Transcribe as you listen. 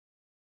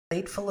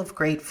Plateful of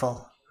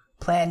Grateful.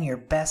 Plan your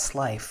best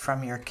life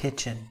from your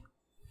kitchen.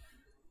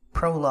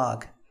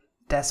 Prologue.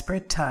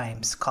 Desperate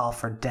times call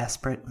for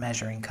desperate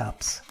measuring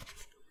cups.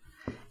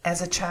 As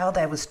a child,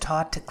 I was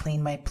taught to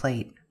clean my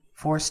plate,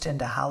 forced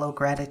into hollow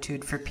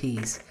gratitude for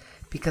peas,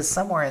 because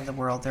somewhere in the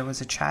world there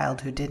was a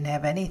child who didn't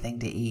have anything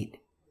to eat.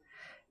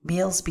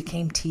 Meals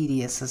became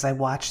tedious as I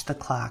watched the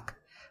clock,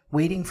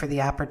 waiting for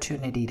the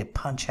opportunity to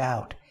punch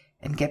out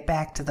and get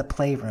back to the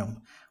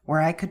playroom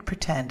where I could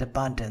pretend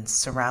abundance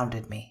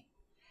surrounded me.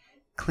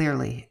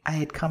 Clearly, I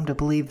had come to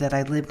believe that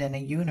I lived in a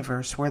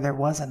universe where there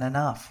wasn't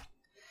enough.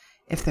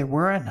 If there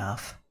were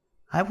enough,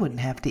 I wouldn't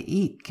have to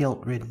eat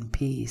guilt-ridden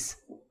peas.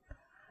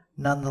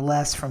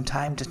 Nonetheless, from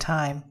time to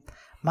time,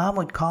 Mom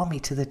would call me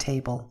to the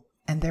table,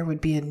 and there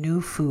would be a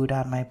new food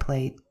on my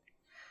plate.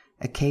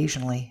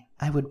 Occasionally,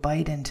 I would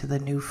bite into the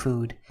new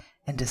food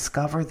and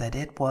discover that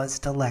it was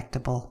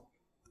delectable.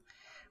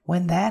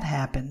 When that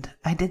happened,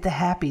 I did the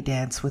happy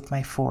dance with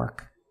my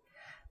fork,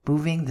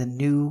 moving the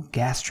new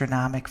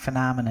gastronomic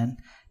phenomenon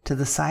to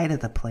the side of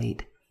the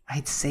plate.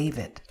 I'd save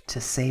it to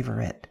savor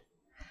it.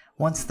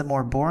 Once the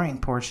more boring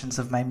portions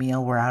of my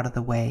meal were out of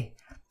the way,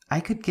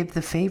 I could give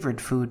the favored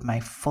food my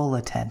full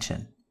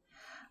attention.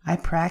 I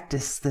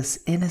practiced this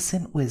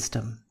innocent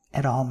wisdom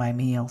at all my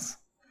meals.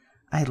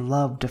 I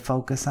loved to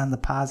focus on the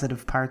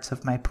positive parts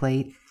of my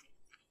plate.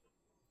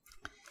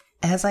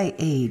 As I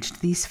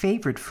aged, these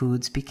favored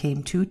foods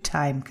became too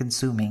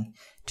time-consuming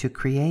to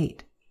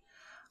create.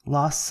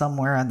 Lost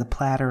somewhere on the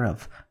platter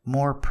of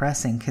more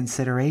pressing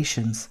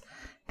considerations,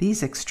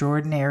 these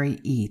extraordinary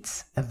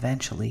eats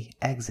eventually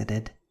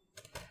exited.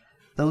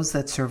 Those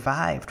that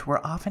survived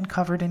were often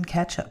covered in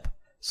ketchup,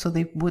 so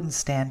they wouldn't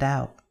stand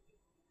out.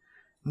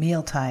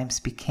 Mealtimes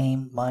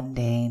became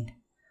mundane.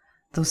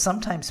 Though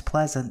sometimes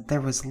pleasant,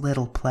 there was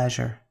little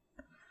pleasure.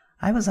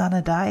 I was on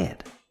a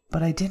diet,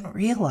 but I didn't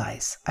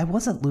realize I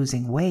wasn't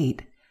losing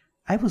weight.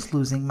 I was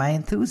losing my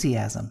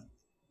enthusiasm.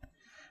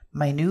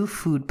 My new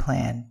food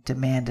plan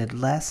demanded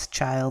less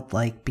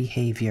childlike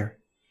behavior.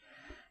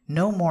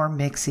 No more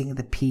mixing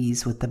the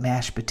peas with the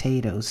mashed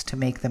potatoes to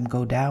make them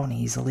go down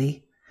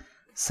easily.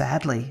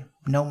 Sadly,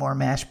 no more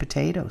mashed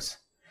potatoes.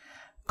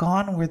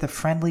 Gone were the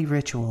friendly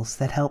rituals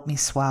that helped me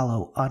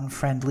swallow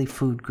unfriendly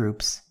food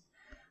groups.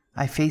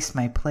 I faced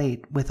my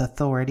plate with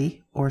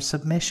authority or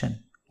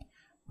submission.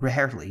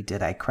 Rarely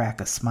did I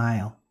crack a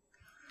smile.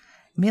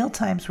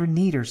 Mealtimes were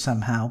neater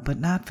somehow, but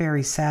not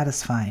very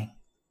satisfying.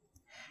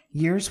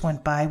 Years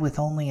went by with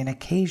only an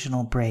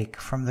occasional break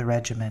from the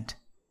regiment.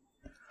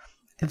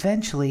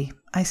 Eventually,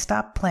 I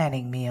stopped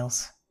planning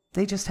meals.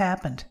 They just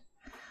happened.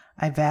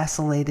 I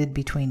vacillated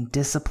between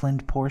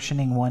disciplined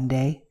portioning one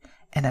day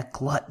and a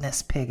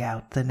gluttonous pig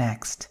out the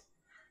next.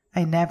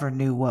 I never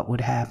knew what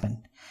would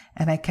happen,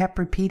 and I kept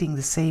repeating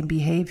the same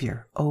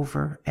behavior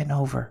over and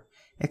over,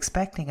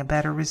 expecting a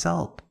better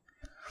result.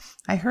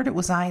 I heard it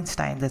was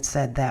Einstein that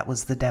said that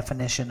was the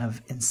definition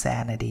of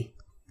insanity.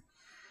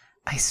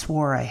 I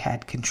swore I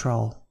had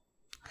control.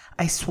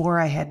 I swore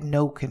I had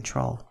no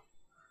control.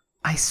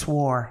 I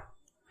swore.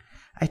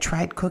 I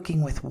tried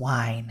cooking with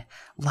wine,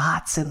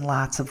 lots and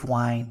lots of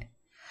wine.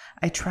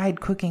 I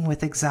tried cooking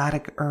with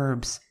exotic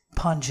herbs,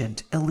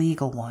 pungent,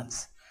 illegal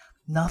ones.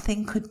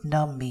 Nothing could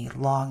numb me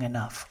long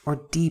enough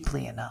or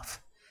deeply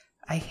enough.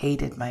 I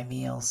hated my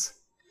meals.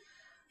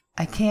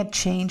 I can't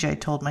change, I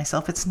told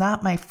myself. It's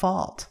not my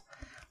fault.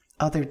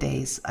 Other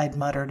days, I'd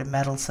mutter to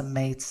meddlesome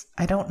mates,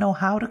 I don't know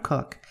how to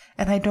cook,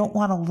 and I don't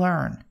want to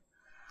learn.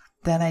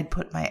 Then I'd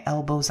put my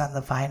elbows on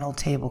the vinyl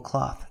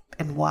tablecloth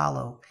and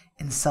wallow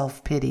in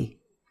self-pity.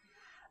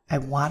 I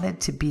wanted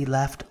to be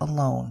left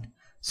alone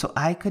so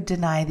I could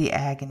deny the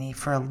agony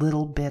for a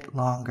little bit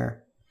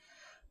longer.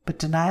 But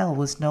denial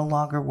was no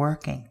longer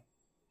working.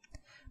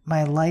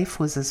 My life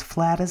was as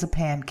flat as a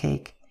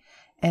pancake,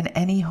 and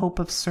any hope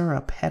of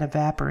syrup had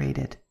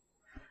evaporated.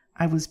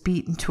 I was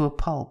beaten to a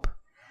pulp,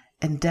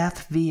 and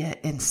death via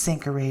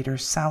incinerator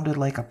sounded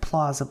like a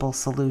plausible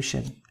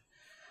solution.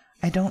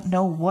 I don't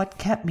know what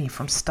kept me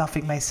from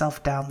stuffing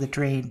myself down the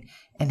drain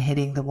and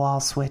hitting the wall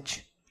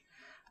switch.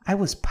 I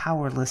was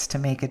powerless to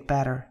make it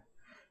better,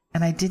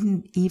 and I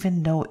didn't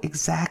even know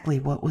exactly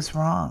what was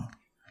wrong.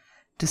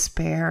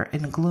 Despair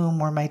and gloom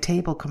were my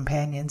table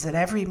companions at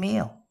every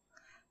meal.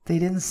 They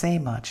didn't say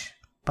much,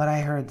 but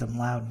I heard them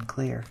loud and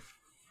clear.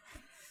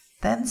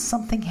 Then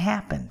something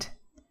happened.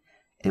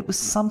 It was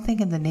something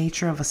in the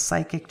nature of a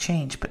psychic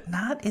change, but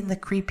not in the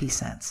creepy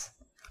sense.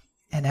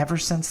 And ever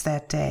since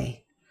that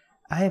day,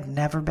 I have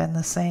never been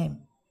the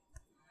same.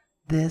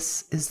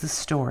 This is the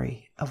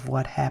story of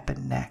what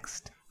happened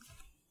next.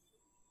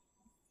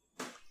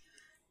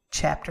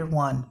 Chapter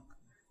 1,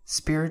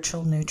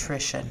 Spiritual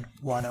Nutrition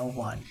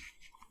 101.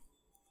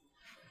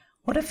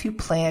 What if you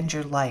planned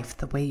your life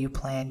the way you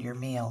plan your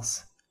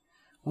meals?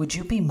 Would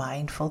you be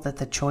mindful that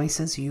the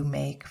choices you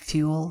make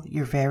fuel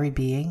your very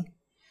being?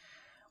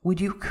 Would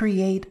you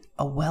create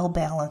a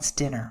well-balanced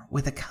dinner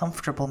with a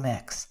comfortable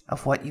mix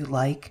of what you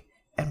like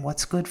and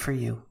what's good for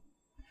you?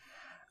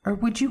 Or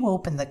would you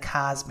open the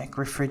cosmic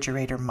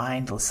refrigerator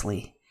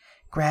mindlessly,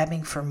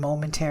 grabbing for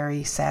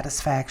momentary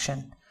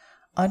satisfaction,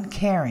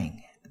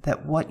 uncaring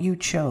that what you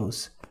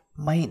chose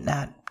might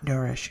not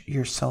nourish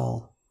your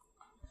soul.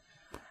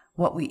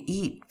 What we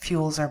eat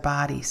fuels our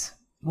bodies.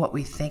 What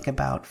we think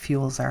about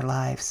fuels our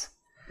lives.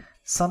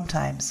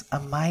 Sometimes a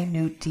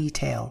minute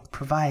detail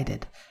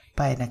provided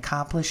by an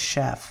accomplished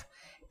chef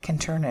can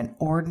turn an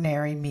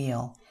ordinary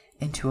meal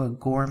into a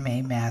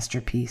gourmet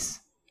masterpiece.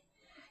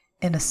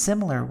 In a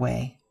similar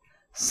way,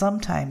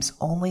 sometimes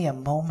only a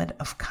moment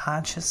of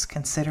conscious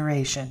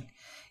consideration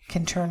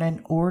can turn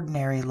an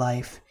ordinary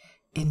life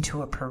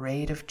into a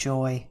parade of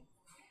joy.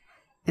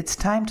 It's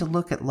time to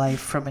look at life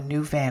from a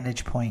new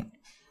vantage point,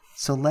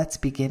 so let's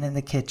begin in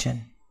the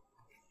kitchen.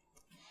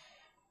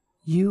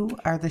 You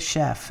are the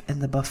chef in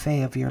the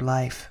buffet of your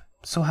life,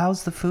 so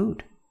how's the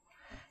food?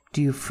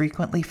 Do you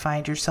frequently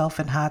find yourself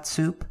in hot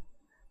soup?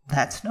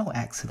 That's no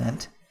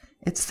accident.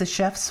 It's the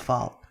chef's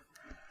fault.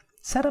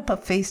 Set up a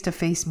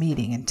face-to-face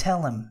meeting and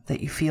tell him that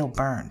you feel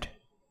burned.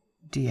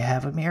 Do you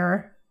have a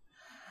mirror?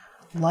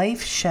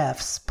 Life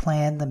chefs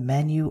plan the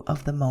menu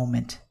of the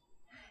moment.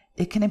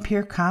 It can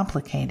appear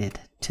complicated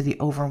to the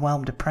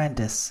overwhelmed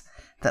apprentice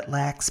that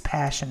lacks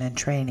passion and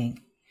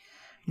training.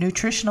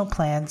 Nutritional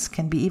plans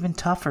can be even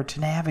tougher to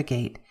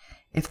navigate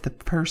if the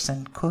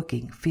person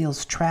cooking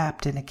feels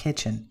trapped in a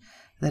kitchen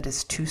that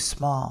is too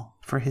small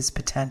for his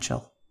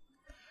potential.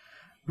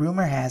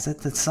 Rumor has it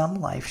that some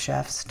life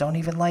chefs don't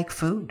even like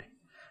food.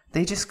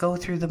 They just go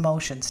through the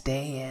motions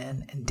day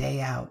in and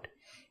day out,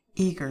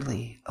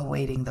 eagerly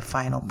awaiting the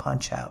final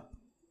punch-out.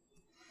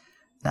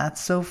 Not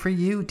so for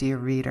you, dear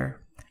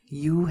reader.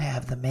 You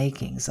have the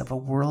makings of a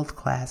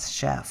world-class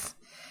chef,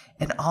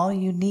 and all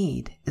you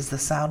need is the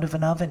sound of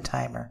an oven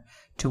timer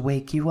to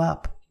wake you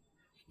up.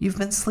 You've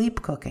been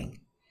sleep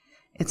cooking.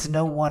 It's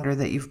no wonder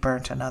that you've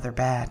burnt another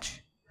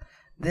batch.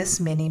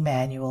 This mini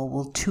manual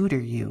will tutor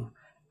you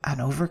on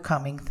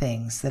overcoming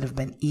things that have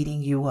been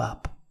eating you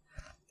up.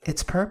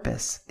 Its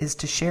purpose is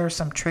to share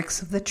some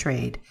tricks of the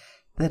trade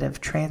that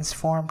have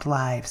transformed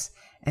lives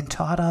and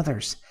taught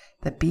others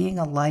that being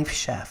a life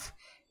chef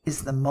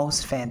is the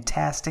most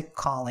fantastic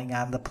calling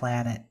on the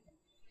planet.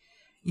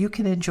 You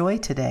can enjoy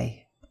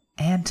today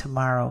and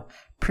tomorrow,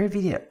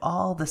 privy to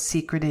all the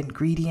secret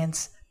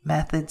ingredients,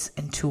 methods,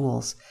 and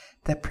tools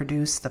that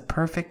produce the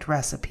perfect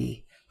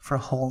recipe for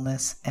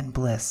wholeness and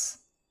bliss.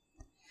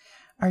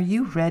 Are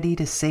you ready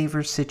to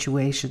savor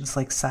situations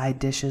like side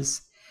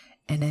dishes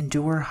and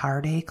endure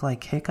heartache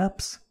like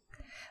hiccups?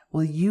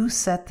 Will you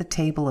set the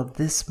table of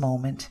this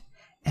moment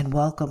and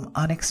welcome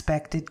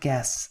unexpected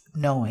guests,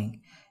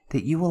 knowing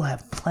that you will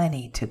have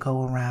plenty to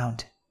go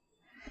around?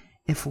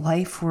 If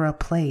life were a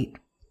plate,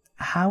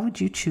 how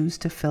would you choose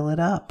to fill it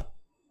up?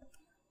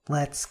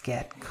 Let's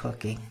get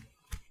cooking.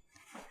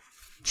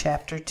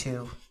 Chapter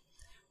 2.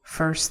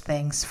 First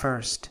things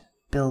first,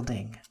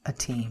 building a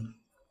team.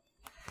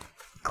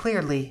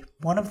 Clearly,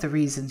 one of the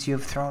reasons you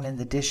have thrown in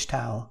the dish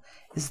towel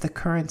is the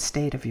current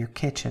state of your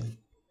kitchen.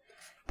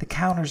 The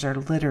counters are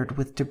littered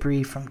with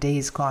debris from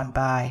days gone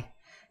by.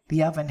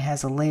 The oven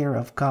has a layer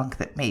of gunk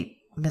that made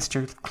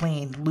Mr.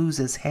 Clean lose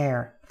his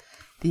hair.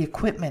 The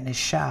equipment is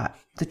shot,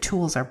 the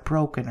tools are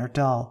broken or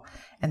dull,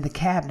 and the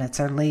cabinets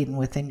are laden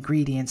with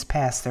ingredients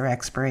past their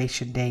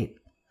expiration date.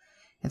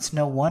 It's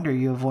no wonder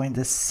you avoid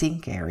the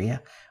sink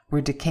area,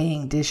 where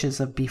decaying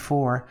dishes of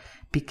before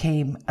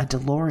became a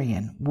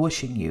DeLorean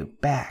whooshing you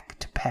back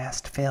to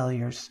past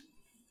failures.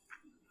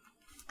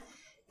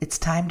 It's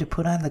time to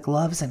put on the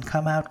gloves and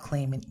come out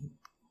clean.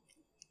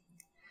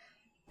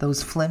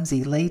 Those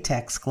flimsy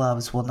latex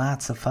gloves will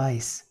not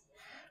suffice.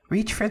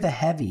 Reach for the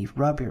heavy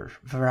rubber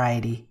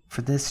variety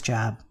for this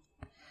job,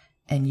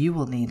 and you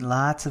will need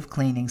lots of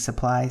cleaning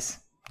supplies.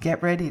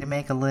 Get ready to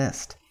make a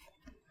list.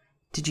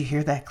 Did you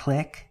hear that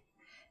click?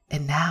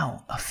 And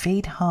now a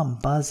faint hum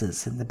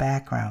buzzes in the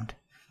background.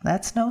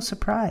 That's no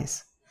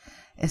surprise.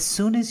 As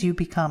soon as you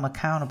become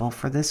accountable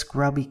for this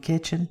grubby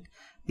kitchen,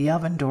 the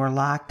oven door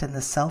locked and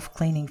the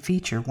self-cleaning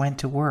feature went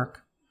to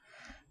work.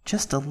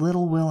 Just a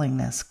little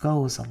willingness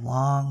goes a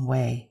long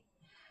way.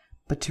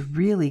 But to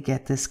really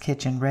get this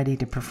kitchen ready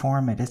to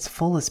perform at its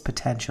fullest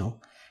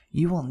potential,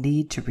 you will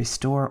need to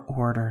restore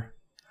order.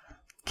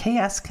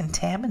 Chaos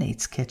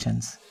contaminates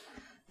kitchens.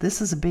 This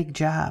is a big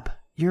job.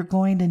 You're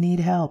going to need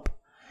help.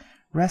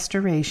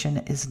 Restoration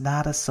is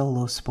not a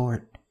solo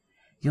sport.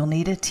 You'll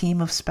need a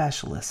team of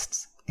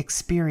specialists,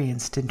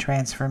 experienced in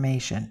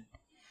transformation.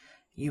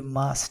 You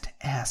must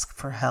ask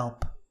for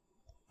help.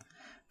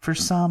 For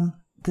some,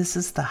 this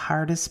is the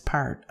hardest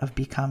part of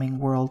becoming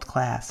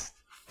world-class.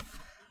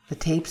 The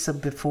tapes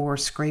of before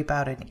scrape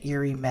out an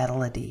eerie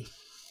melody.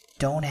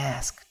 Don't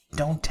ask,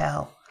 don't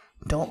tell,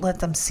 don't let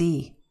them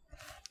see.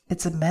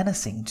 It's a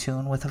menacing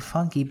tune with a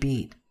funky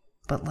beat,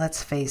 but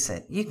let's face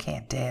it, you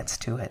can't dance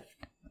to it.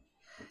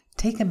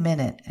 Take a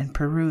minute and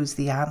peruse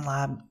the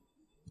online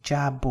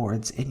job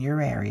boards in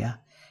your area,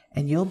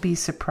 and you'll be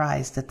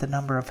surprised at the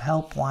number of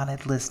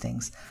help-wanted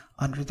listings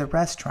under the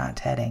restaurant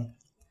heading.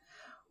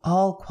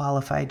 All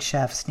qualified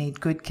chefs need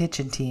good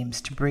kitchen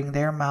teams to bring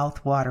their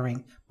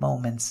mouth-watering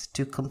moments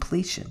to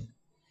completion.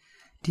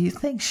 Do you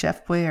think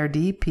Chef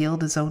Boyardee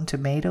peeled his own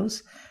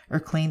tomatoes or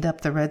cleaned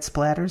up the red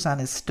splatters on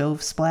his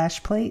stove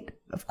splash plate?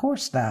 Of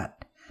course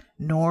not.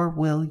 Nor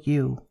will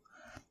you.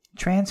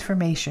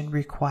 Transformation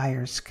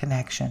requires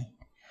connection.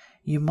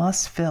 You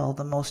must fill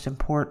the most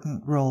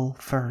important role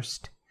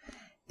first.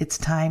 It's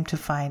time to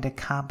find a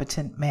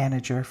competent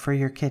manager for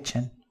your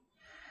kitchen.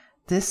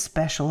 This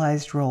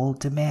specialized role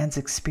demands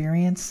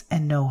experience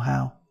and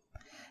know-how.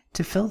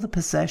 To fill the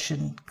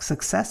position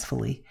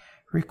successfully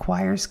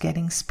requires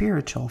getting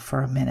spiritual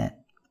for a minute.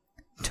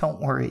 Don't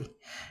worry,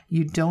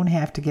 you don't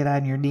have to get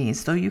on your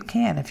knees, though you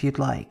can if you'd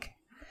like.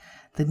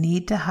 The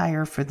need to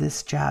hire for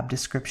this job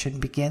description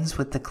begins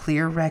with the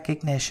clear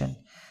recognition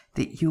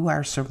that you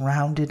are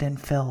surrounded in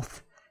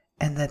filth,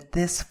 and that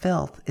this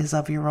filth is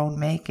of your own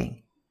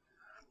making.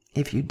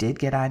 If you did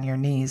get on your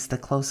knees, the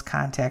close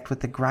contact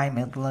with the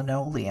grimy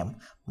linoleum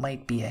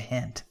might be a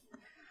hint.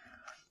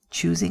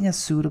 Choosing a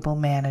suitable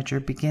manager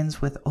begins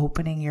with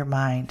opening your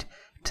mind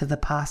to the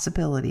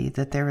possibility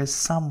that there is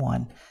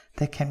someone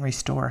that can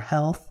restore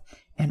health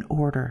and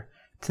order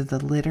to the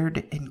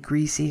littered and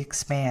greasy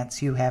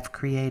expanse you have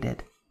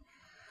created.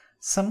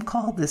 Some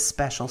call this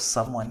special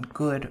someone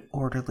good,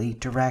 orderly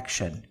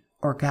direction,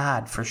 or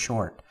God for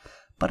short,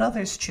 but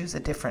others choose a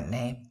different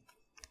name.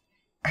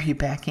 Are you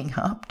backing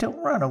up?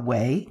 Don't run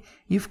away.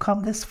 You've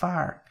come this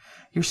far.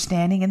 You're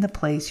standing in the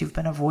place you've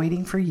been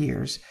avoiding for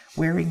years,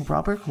 wearing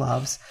rubber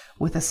gloves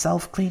with a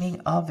self-cleaning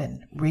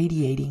oven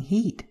radiating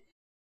heat.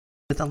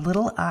 With a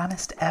little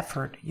honest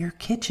effort, your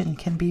kitchen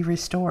can be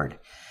restored,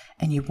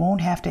 and you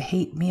won't have to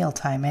hate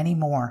mealtime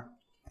anymore.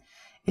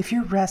 If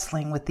you're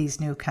wrestling with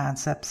these new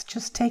concepts,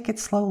 just take it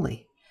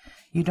slowly.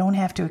 You don't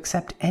have to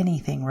accept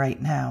anything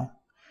right now.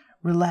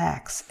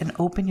 Relax and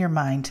open your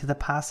mind to the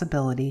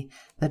possibility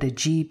that a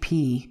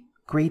GP,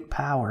 great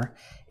power,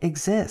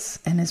 exists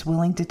and is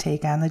willing to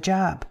take on the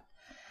job.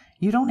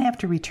 You don't have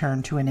to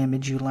return to an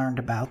image you learned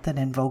about that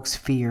invokes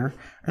fear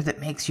or that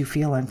makes you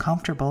feel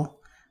uncomfortable.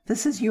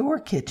 This is your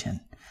kitchen.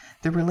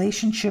 The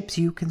relationships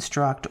you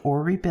construct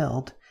or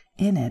rebuild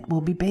in it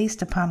will be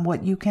based upon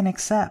what you can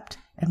accept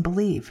and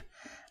believe,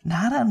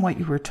 not on what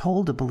you were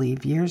told to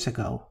believe years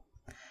ago.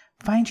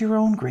 Find your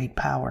own great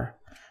power.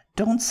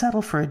 Don't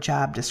settle for a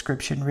job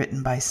description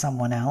written by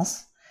someone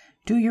else.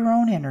 Do your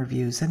own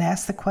interviews and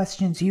ask the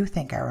questions you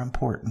think are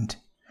important.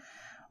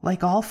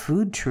 Like all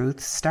food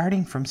truths,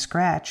 starting from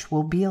scratch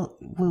will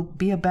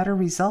be a better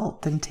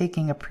result than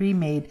taking a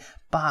pre-made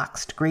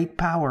boxed great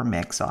power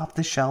mix off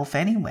the shelf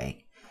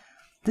anyway.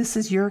 This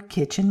is your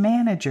kitchen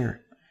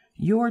manager,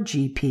 your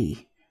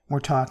GP we're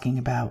talking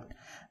about,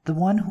 the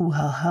one who will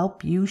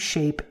help you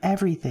shape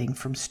everything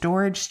from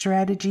storage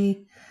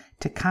strategy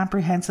to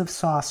comprehensive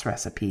sauce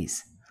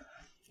recipes.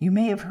 You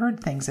may have heard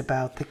things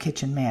about the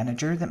kitchen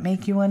manager that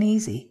make you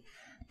uneasy.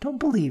 Don't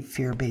believe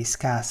fear-based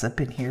gossip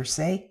and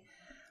hearsay.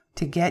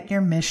 To get your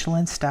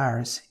Michelin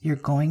stars, you're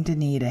going to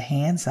need a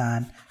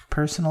hands-on,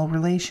 personal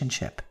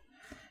relationship.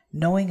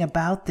 Knowing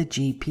about the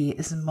GP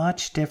is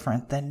much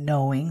different than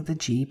knowing the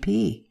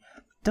GP.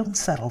 Don't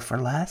settle for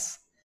less.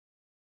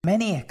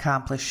 Many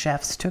accomplished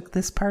chefs took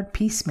this part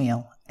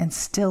piecemeal and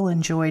still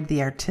enjoyed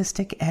the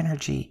artistic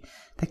energy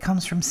that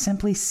comes from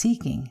simply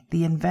seeking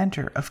the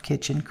inventor of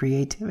kitchen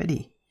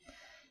creativity.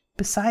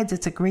 Besides,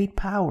 it's a great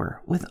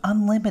power with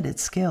unlimited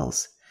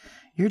skills.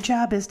 Your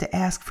job is to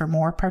ask for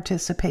more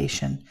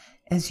participation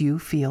as you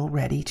feel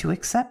ready to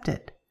accept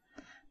it.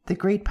 The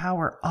great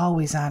power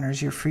always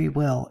honors your free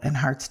will and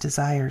heart's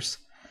desires.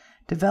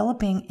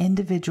 Developing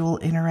individual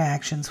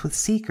interactions with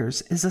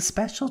seekers is a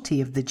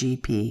specialty of the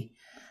GP,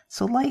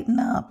 so lighten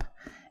up.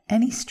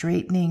 Any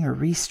straightening or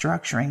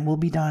restructuring will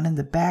be done in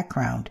the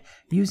background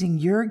using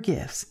your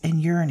gifts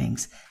and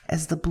yearnings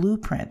as the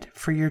blueprint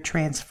for your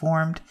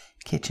transformed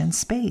kitchen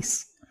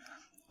space.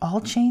 All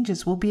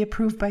changes will be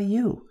approved by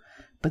you,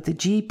 but the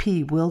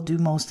GP will do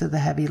most of the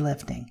heavy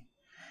lifting.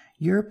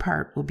 Your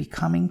part will be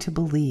coming to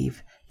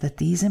believe that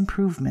these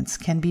improvements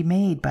can be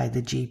made by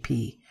the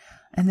GP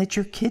and that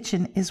your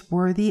kitchen is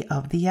worthy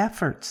of the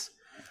efforts.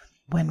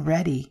 When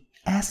ready,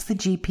 ask the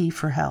GP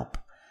for help.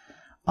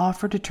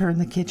 Offer to turn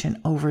the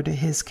kitchen over to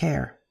his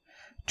care.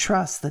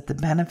 Trust that the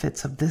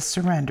benefits of this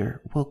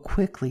surrender will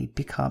quickly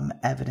become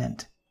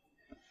evident.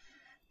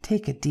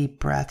 Take a deep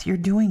breath. You're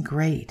doing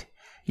great.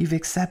 You've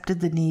accepted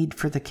the need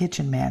for the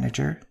kitchen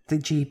manager, the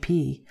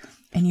GP,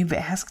 and you've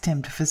asked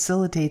him to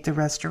facilitate the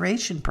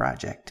restoration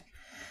project.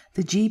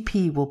 The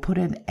GP will put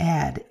an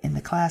ad in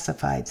the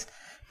classifieds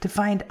to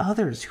find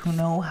others who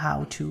know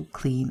how to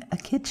clean a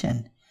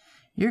kitchen.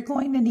 You're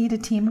going to need a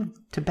team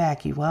to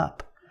back you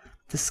up.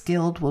 The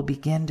skilled will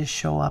begin to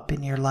show up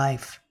in your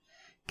life.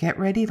 Get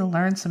ready to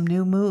learn some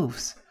new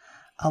moves.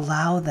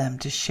 Allow them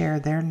to share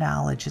their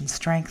knowledge and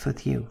strength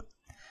with you.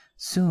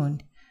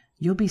 Soon,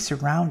 you'll be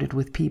surrounded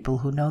with people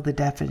who know the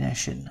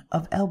definition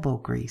of elbow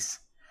grease.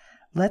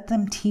 Let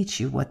them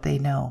teach you what they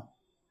know.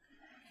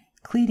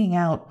 Cleaning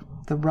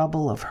out the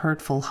rubble of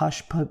hurtful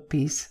hush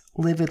puppies,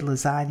 livid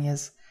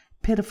lasagnas,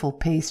 pitiful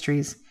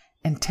pastries,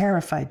 and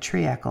terrified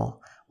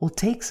treacle will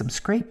take some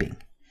scraping.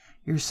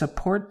 Your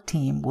support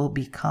team will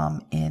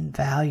become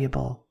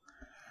invaluable.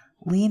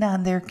 Lean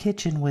on their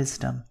kitchen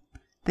wisdom.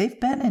 They've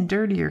been in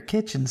dirtier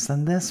kitchens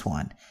than this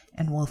one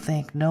and will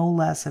think no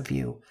less of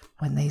you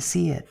when they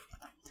see it.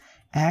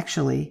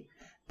 Actually,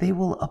 they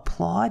will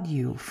applaud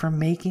you for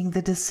making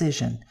the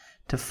decision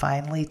to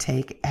finally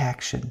take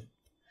action.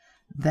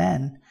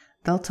 Then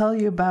they'll tell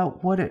you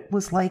about what it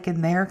was like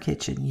in their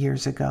kitchen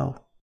years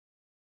ago.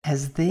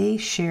 As they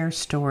share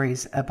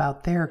stories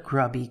about their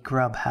grubby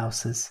grub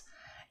houses,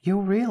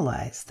 you'll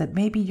realize that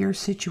maybe your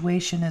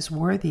situation is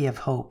worthy of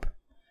hope.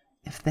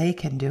 If they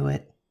can do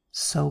it,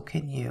 so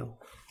can you.